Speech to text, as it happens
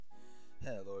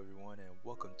everyone, and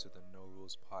welcome to the No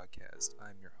Rules Podcast.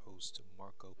 I'm your host,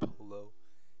 Marco Polo,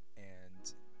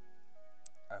 and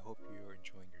I hope you're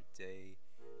enjoying your day,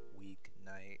 week,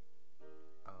 night.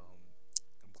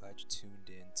 I'm glad you tuned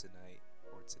in tonight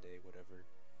or today, whatever.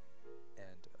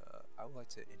 And I would like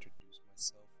to introduce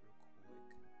myself real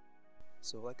quick.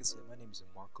 So, like I said, my name is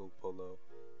Marco Polo,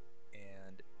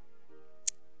 and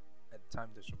at the time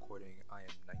of this recording, I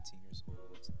am 19 years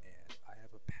old, and I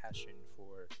have a passion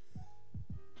for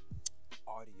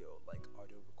audio, like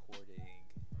audio recording,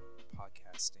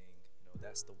 podcasting.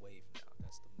 That's the wave now.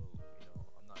 That's the move.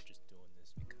 I'm not just doing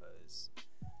this because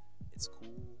it's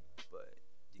cool, but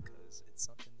because it's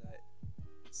something that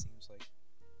seems like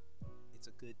it's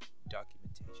a good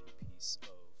documentation piece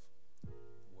of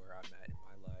where I'm at in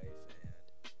my life and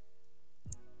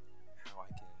how I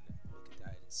can look at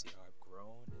that and see how I've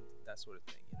grown and that sort of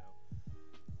thing.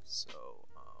 So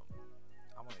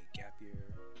I'm on a gap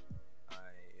year.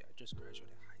 I just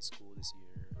graduated high school this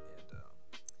year, and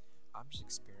I'm just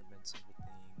experimenting with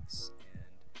things,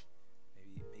 and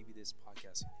maybe this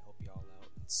podcast can help y'all out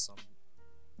in some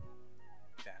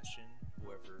fashion,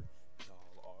 whoever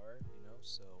y'all are,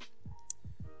 so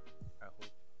I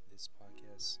hope this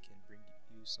podcast can bring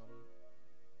you some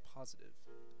positive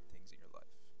things in your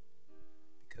life,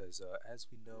 because as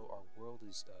we know, our world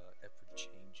is ever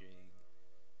changing,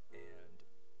 and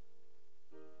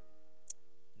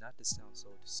not to sound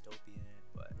so dystopian,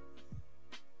 but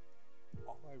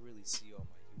all I really see on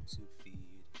my YouTube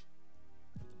feed,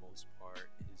 for the most part,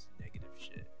 is negative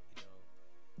shit,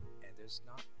 and there's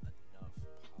not enough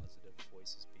positive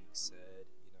voices being said.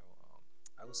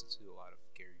 I listen to a lot of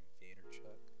Gary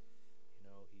Vaynerchuk.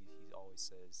 He always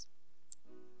says,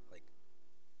 like,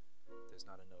 there's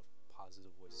not enough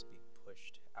positive voices being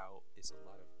pushed out. It's a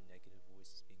lot of negative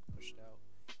voices being pushed out,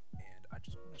 and I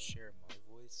just want to share my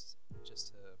voice just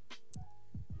to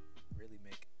really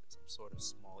make some sort of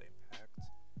small impact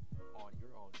on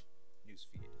your own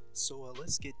newsfeed. So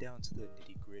let's get down to the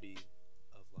nitty gritty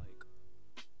of like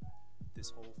this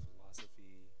whole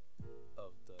philosophy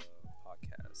of the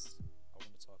podcast. I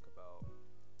want to talk about,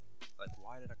 like,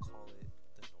 why did I call it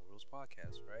the No Rules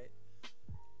Podcast, right?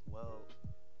 Well,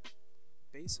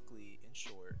 basically, in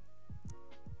short,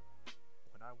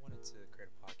 when I wanted to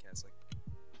create a podcast, like,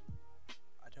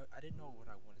 I didn't know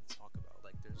what I wanted to talk about.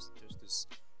 Like, there's this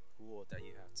rule that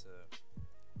you have to,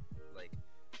 like,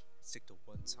 stick to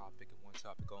one topic and one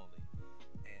topic only.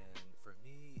 And for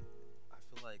me, I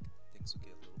feel like things will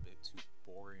get a little bit too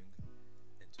boring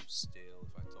and too stale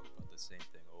if I talk about the same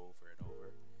thing over and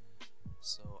over.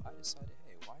 So I decided,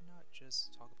 hey, why not just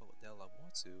talk about what the hell I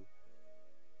want to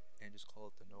and just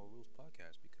call it the No Rules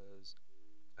Podcast, because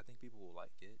I think people will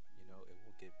like it. It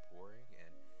will get boring,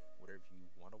 and whatever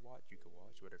you want to watch, you can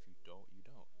watch. Whatever you don't, you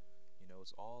don't.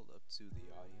 It's all up to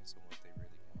the audience and what they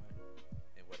really want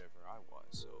and whatever I want.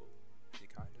 So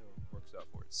it kind of works out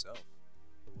for itself.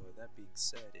 With that being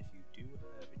said, if you do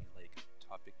have any like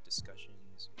topic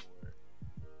discussions or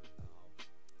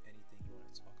anything you want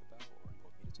to talk about or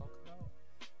want me to talk about,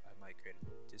 I might create a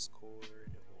little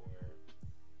Discord, or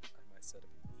I might set up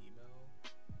an email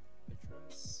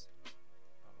address.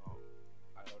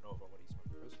 I don't know if I want to use my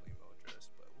personal email address,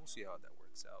 but we'll see how that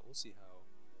works out. We'll see how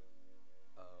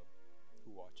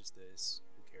who watches this,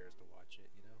 who cares to watch it,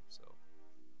 So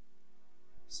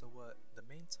the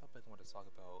main topic I want to talk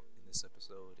about in this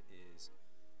episode is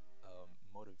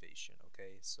motivation.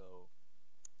 Okay, so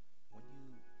when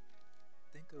you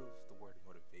think of the word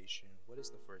motivation, what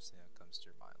is the first thing that comes to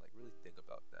your mind? Like, really think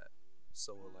about that.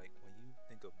 So like, when you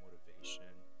think of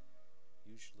motivation,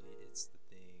 usually it's the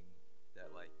thing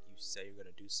that, like, you say you're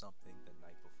gonna do something the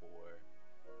night before,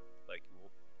 like you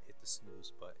will hit the snooze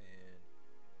button,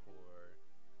 or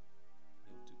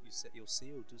you'll say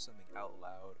you'll do something out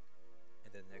loud,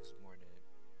 and then the next morning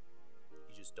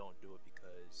you just don't do it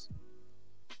because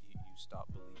you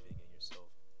stop believing in yourself,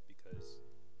 because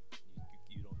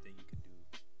you don't think you can do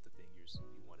the thing you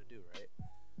want to do, right?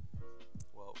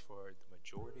 Well, for the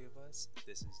majority of us,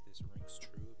 this rings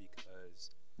true,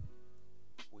 because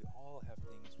we all have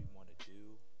things we want to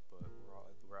do, but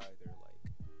we're either like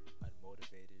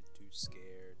unmotivated, too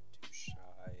scared, too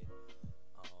shy,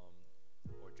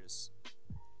 or just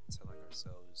telling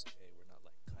ourselves, hey, we're not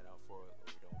like cut out for it, or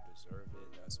we don't deserve it,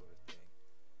 that sort of thing.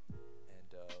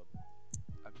 And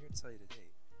I'm here to tell you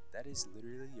today, that is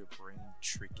literally your brain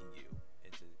tricking you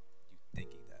into you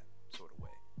thinking that sort of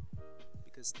way.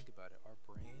 Because think about it, our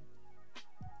brain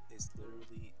is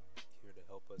literally here to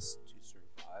help us to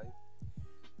survive.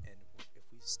 And if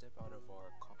we step out of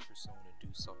our comfort zone and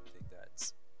do something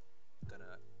that's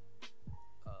gonna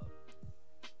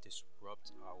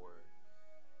disrupt our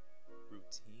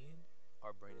routine,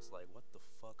 it's like, what the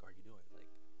fuck are you doing? Like,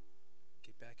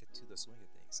 get back into the swing of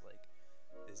things. Like,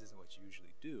 this isn't what you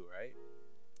usually do, right?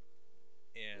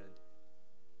 And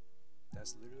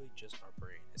that's literally just our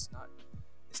brain. It's not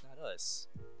us.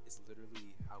 It's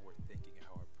literally how we're thinking and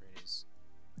how our brain is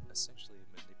essentially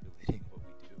manipulating what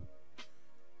we do,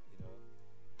 you know.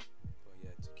 But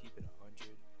yeah, to keep it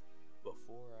 100,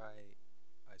 before I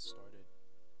started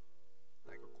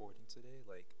like recording today,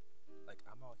 like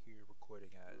I'm out here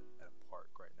recording at a park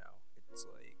right now. It's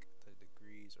like the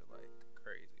degrees are like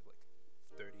crazy, like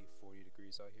 30, 40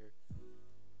 degrees out here.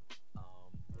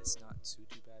 It's not too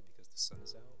bad because the sun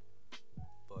is out,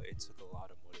 but it took a lot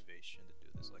of motivation to do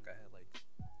this. Like, I had like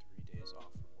 3 days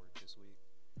off from work this week.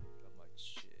 I'm like,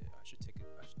 shit,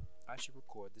 I should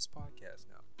record this podcast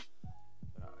now.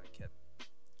 But I kept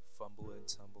fumbling,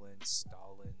 tumbling,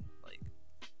 stalling, like.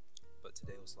 But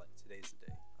today was like, today's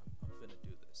the day. I'm finna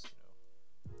do this, you know,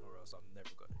 or else I'm never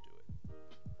gonna do it,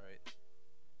 right?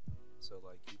 So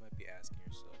like, you might be asking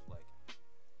yourself, like,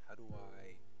 how do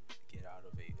I get out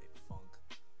of a funk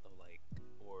of like,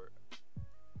 or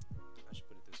I should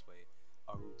put it this way,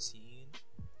 a routine,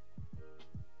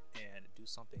 and do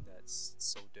something that's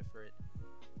so different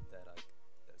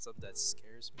that's something that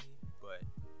scares me, but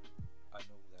I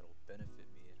know that'll benefit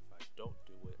me. And if I don't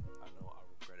do it, I know I'll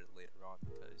regret it later on,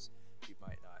 because you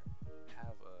might not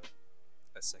have a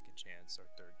second chance or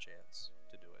third chance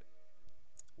to do it.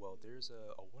 Well, there's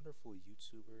a wonderful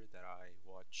YouTuber that I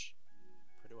watch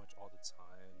pretty much all the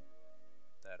time,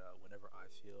 that whenever I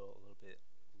feel a little bit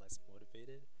less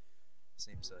motivated. His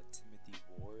name's Timothy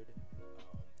Ward.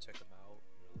 Check him out.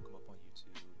 You know, look him up on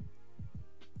YouTube.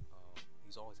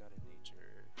 He's always out in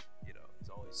nature. You know, he's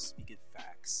always speaking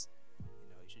facts. You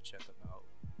know, you should check him out.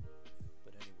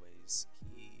 But anyways,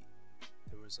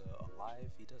 there was a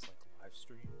live. He does like live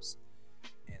streams,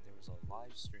 and there was a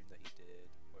live stream that he did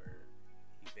where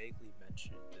he vaguely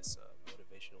mentioned this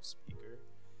motivational speaker,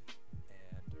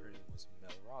 and her name was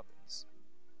Mel Robbins.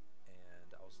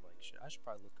 And I was like, shit, I should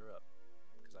probably look her up,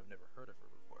 because I've never heard of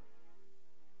her before.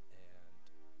 And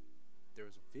there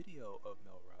was a video of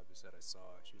Mel Robbins that I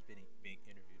saw. She was being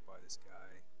interviewed by this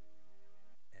guy,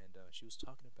 and she was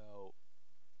talking about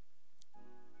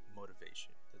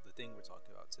motivation, the thing we're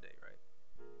talking about today, right?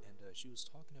 And she was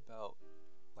talking about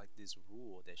like this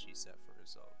rule that she set for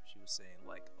herself. She was saying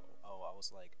like, oh, I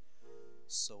was like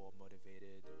so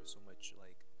motivated. There was so much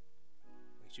like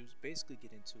she was basically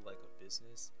getting into like a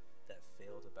business that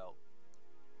failed about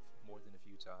more than a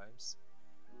few times,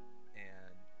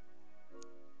 and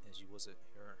she wasn't,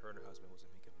 her and her husband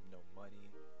wasn't making no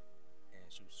money, and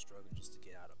she was struggling just to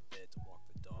get out of bed to walk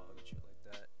the dog and shit like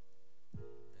that.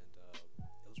 And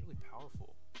it was really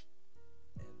powerful,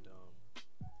 and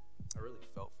I really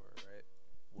felt for her, right?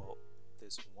 Well,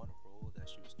 this one rule that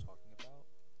she was talking about,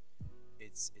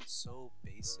 it's so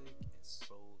basic and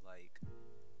so like,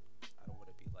 I don't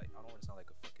want to sound like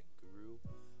a fucking guru,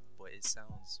 but it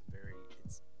sounds very,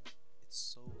 it's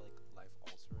so like life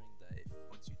altering that if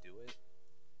once you do it,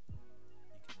 you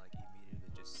can like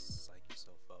immediately just psych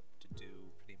yourself up to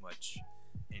do pretty much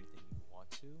anything you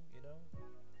want to, you know?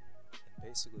 And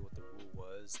basically what the rule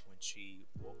was, when she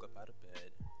woke up out of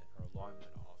bed and her alarm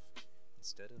went off,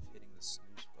 instead of hitting the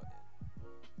snooze button,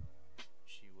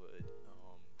 she would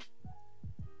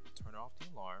turn off the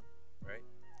alarm, right?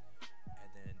 And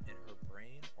then in her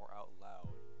brain or out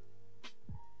loud,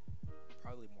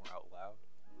 probably more out loud,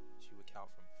 she would count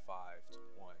from 5 to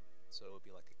 1. So it would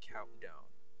be like a countdown,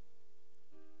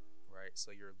 right?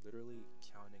 So you're literally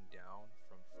counting down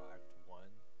from 5 to 1,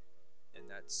 and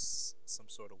that's some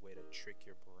sort of way to trick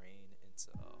your brain into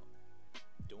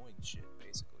doing shit,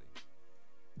 basically.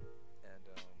 And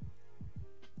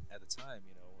at the time,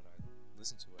 you know, when I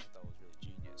listened to it, I thought it was really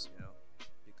genius, you know,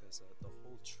 because the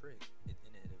whole trick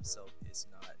in it itself is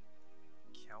not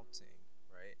counting,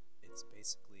 right? It's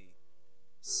basically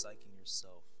psyching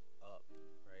yourself up,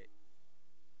 right?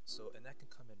 So, and that can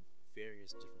come in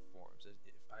various different forms. If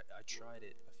I tried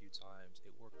it a few times,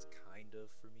 it worked kind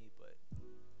of for me, but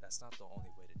that's not the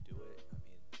only way to do it. I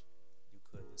mean, you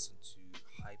could listen to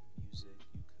hype music,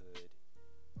 you could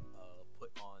put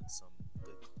on some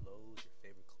good clothes, your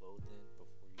favorite clothing,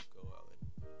 before you go out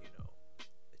and, you know,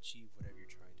 achieve whatever you're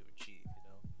trying to achieve, you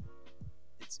know?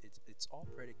 It's all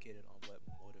predicated on what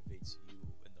motivates you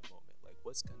in the moment. Like,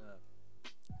 what's gonna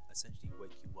essentially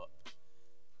wake you up?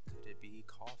 Could it be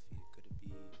coffee? Could it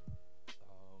be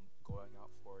going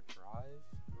out for a drive?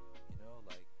 You know,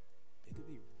 like, it could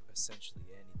be essentially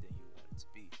anything you want it to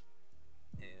be.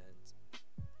 And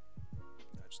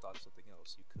I just thought of something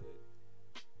else. You could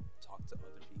talk to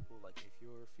other people. Like, if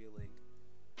you're feeling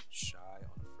shy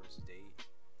on a first date,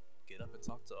 get up and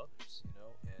talk to others,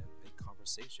 and make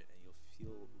conversation, and you'll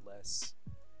feel less,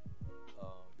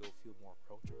 you'll feel more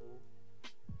approachable,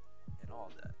 and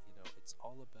all that. It's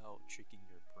all about tricking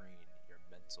your brain, your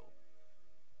mental,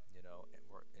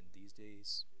 and these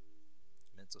days,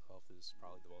 mental health is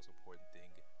probably the most important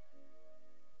thing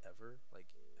ever. Like,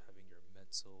 having your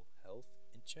mental health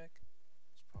in check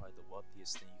is probably the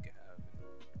wealthiest thing you can have in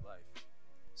your life.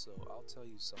 So I'll tell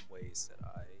you some ways that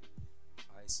I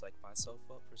psych myself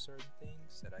up for certain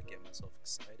things, that I get myself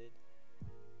excited.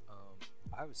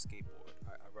 I have a skateboard.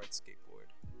 I ride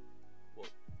skateboard. Well,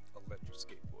 electric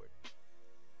skateboard.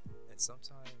 And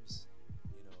sometimes,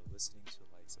 listening to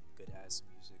like some good ass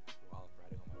music while I'm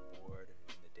riding on my board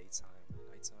in the daytime or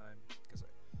the nighttime, because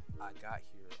I got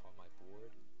here on my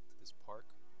board to this park.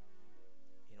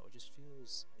 It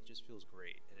just feels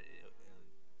great, and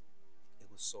it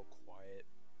was so quiet.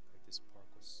 Like, this park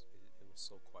it was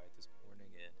so quiet this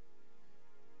morning, and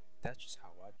that's just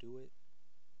how I do it.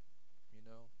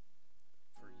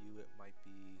 For you it might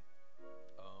be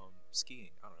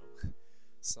skiing. I don't know,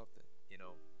 something.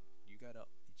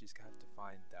 You just have to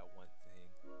find that one thing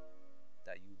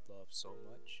that you love so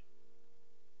much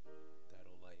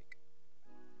that'll like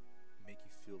make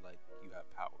you feel like you have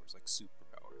powers, like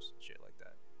superpowers and shit like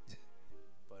that.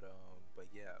 but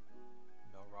yeah,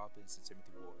 Mel Robbins and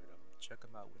Timothy Ward. Check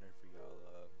them out whenever y'all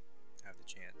have the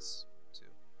chance to.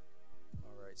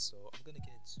 Alright, so I'm gonna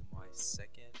get into my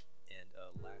second and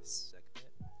last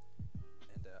segment,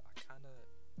 and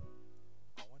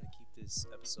I want to keep this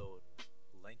episode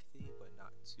lengthy, but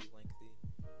not too lengthy.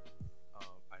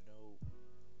 I know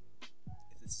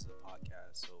this is a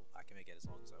podcast, so I can make it as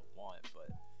long as I want, but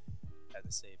at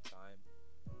the same time,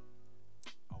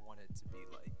 I want it to be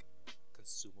like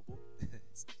consumable,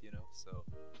 So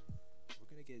we're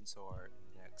gonna get into our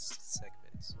next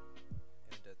segment,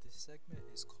 and this segment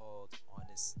is called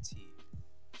Honesty.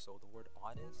 So the word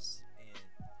honest and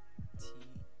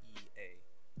TEA.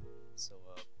 So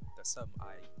that's something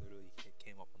I literally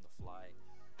came up on the fly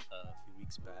a few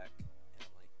weeks back, and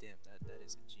I'm like, damn, that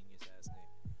is a genius ass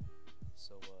name.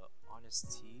 So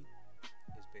honesty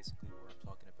is basically where I'm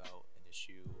talking about an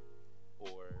issue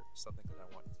or something that I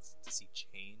want to see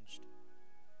changed.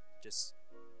 Just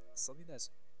something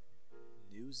that's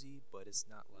newsy, but it's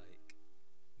not like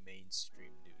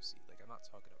mainstream newsy. Like, I'm not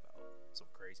talking about some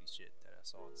crazy shit that I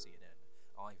saw on CNN.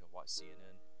 I don't even watch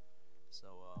CNN, so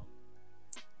I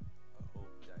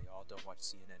hope that y'all don't watch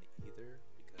CNN either,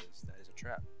 because that is a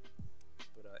trap.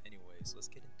 But anyways, let's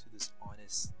get into this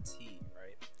honesty,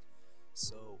 right?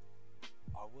 So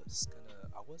I was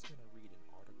gonna read an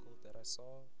article that I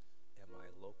saw in my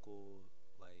local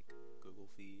like Google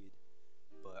feed,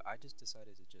 but I just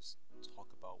decided to just talk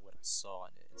about what I saw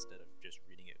in it instead of just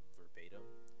reading it verbatim.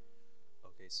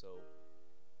 Okay, so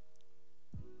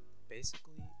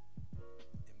basically,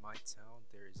 in my town,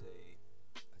 there's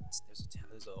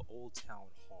an old town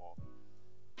hall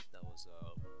that was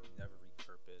never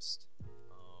repurposed,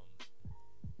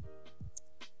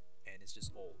 and it's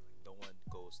just old. No one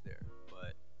goes there.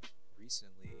 But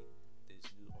recently, this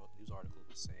news article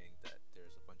was saying that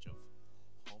there's a bunch of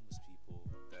homeless people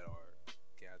that are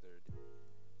gathered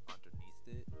underneath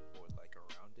it or like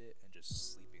around it and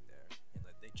just sleeping there, and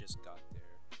like they just got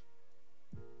there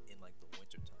in like the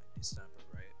winter time, December,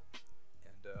 right?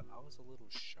 And I was a little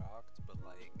shocked, but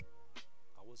like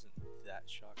I wasn't that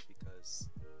shocked because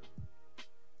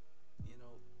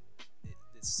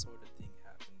this sort of thing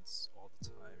happens all the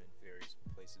time in various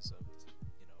places of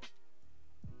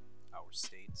our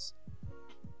states.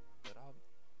 But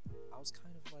I was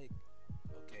kind of like,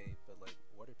 okay, but like,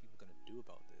 what are people gonna do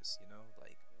about this?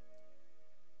 Like,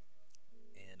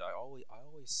 and I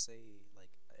always say, like,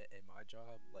 at my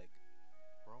job, like,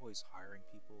 we're always hiring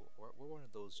people, or we're one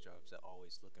of those jobs that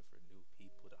always looking for new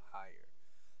people to hire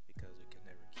because we can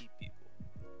never keep people.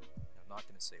 And I'm not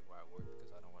gonna say where I work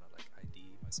because I don't want to like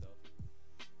ID myself,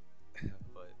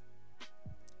 but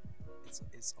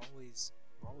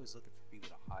we're always looking for people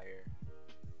to hire,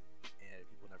 and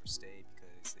people never stay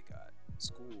because they got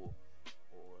school,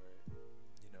 or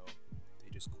they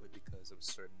just quit because of a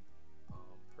certain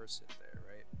person there,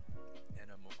 right?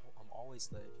 And I'm always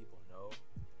letting people know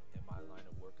in my line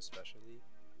of work, especially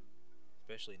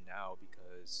now,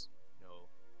 because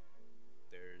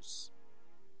there's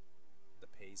the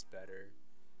pay's better,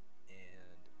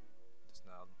 and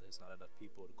there's not enough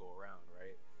people to go around,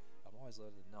 right? I'm always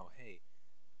letting them know, hey,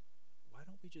 why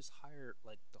don't we just hire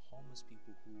like the homeless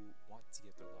people who want to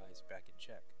get their lives back in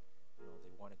check?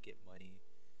 They want to get money,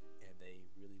 and they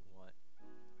really want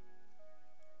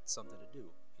something to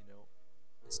do,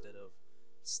 instead of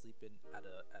sleeping at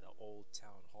a old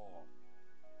town hall,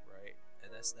 right?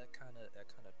 And that kind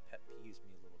of pet peeves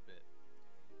me a little bit.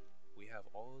 We have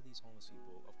all of these homeless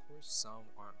people. Of course, some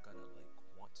aren't gonna like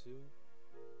want to,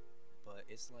 but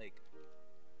it's like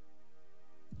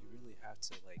you really have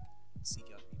to like seek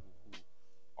out people who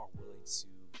are willing to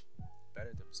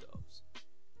better themselves.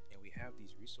 And we have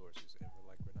these resources, and we're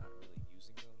not really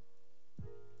using them.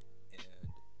 And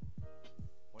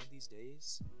one of these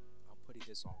days, I'm putting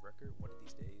this on record. One of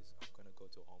these days, I'm gonna go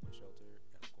to a homeless shelter,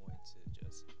 and I'm going to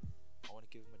I want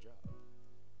to give them a job,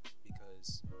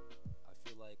 because I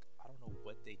feel like I don't know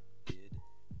what they did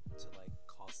to like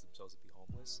cause themselves to be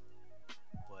homeless,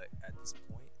 but at this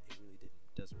point, it really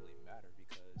doesn't really matter,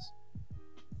 because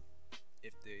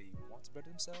if they want to better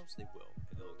themselves, they will,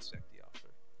 and they'll accept the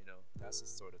offer. That's the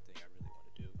sort of thing I really want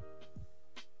to do,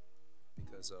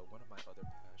 because one of my other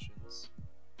passions,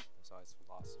 besides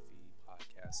philosophy,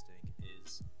 podcasting,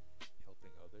 is helping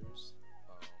others.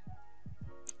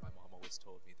 My mom always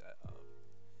told me that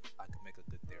I could make a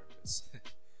good therapist.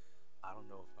 I don't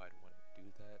know if I'd want to do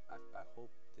that. I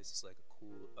hope this is like a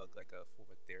cool, like a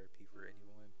form of therapy for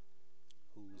anyone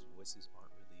whose voices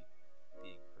aren't really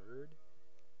being heard.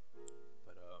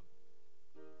 But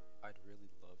I'd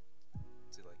really love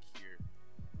to like hear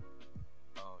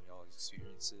y'all's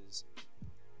experiences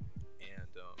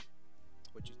and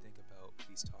what you think about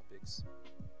these topics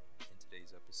in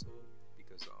today's episode,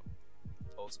 because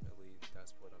ultimately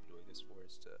that's what I'm doing this for,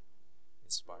 is to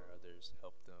inspire others,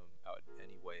 help them out in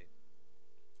any way,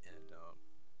 and I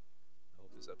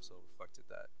hope this episode reflected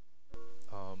that.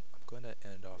 I'm gonna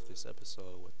end off this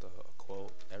episode with a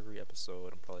quote. Every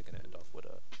episode I'm probably gonna end off with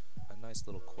a nice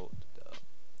little quote to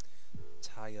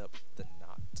tie up the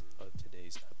knot of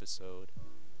today's episode.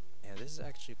 And this is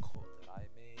actually a quote that I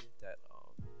made, that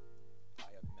I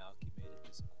amalgamated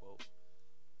this quote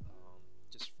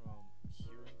just from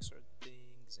hearing certain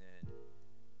things, and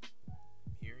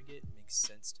hearing it makes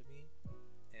sense to me.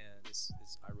 And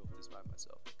I wrote this by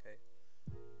myself, okay?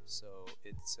 So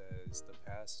it says, the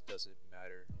past doesn't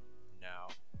matter now,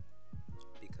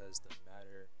 because the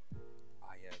matter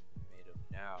I am made of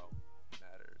now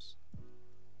matters.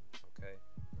 Okay?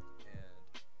 And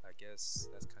I guess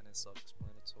that's kind of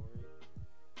self-explanatory.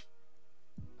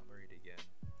 I'm gonna read it again.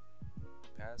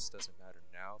 The past doesn't matter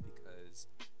now, because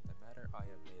the matter I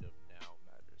am made of now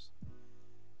matters.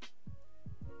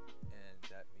 And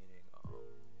that meaning,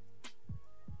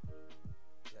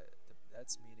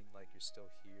 that's meaning like you're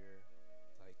still here,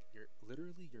 like you're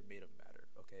made of matter,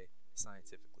 okay,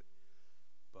 scientifically.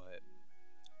 But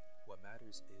what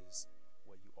matters is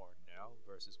what you are now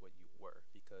versus what you were,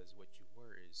 because what you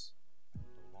were is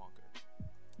no longer.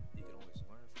 You can always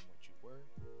learn from what you were,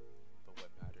 but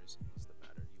what matters is the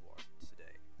matter you are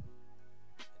today,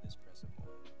 in this present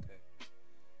moment, okay?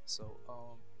 So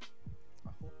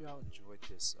I hope y'all enjoyed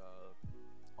this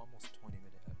almost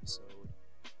 20-minute episode.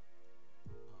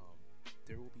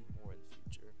 There will be more in the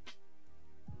future.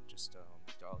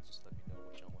 Y'all just let me know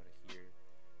what y'all want to hear,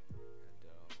 and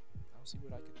I'll see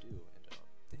what I can do. And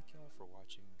thank y'all for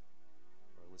watching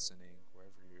or listening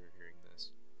wherever you're hearing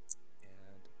this.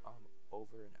 And I'm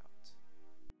over and out.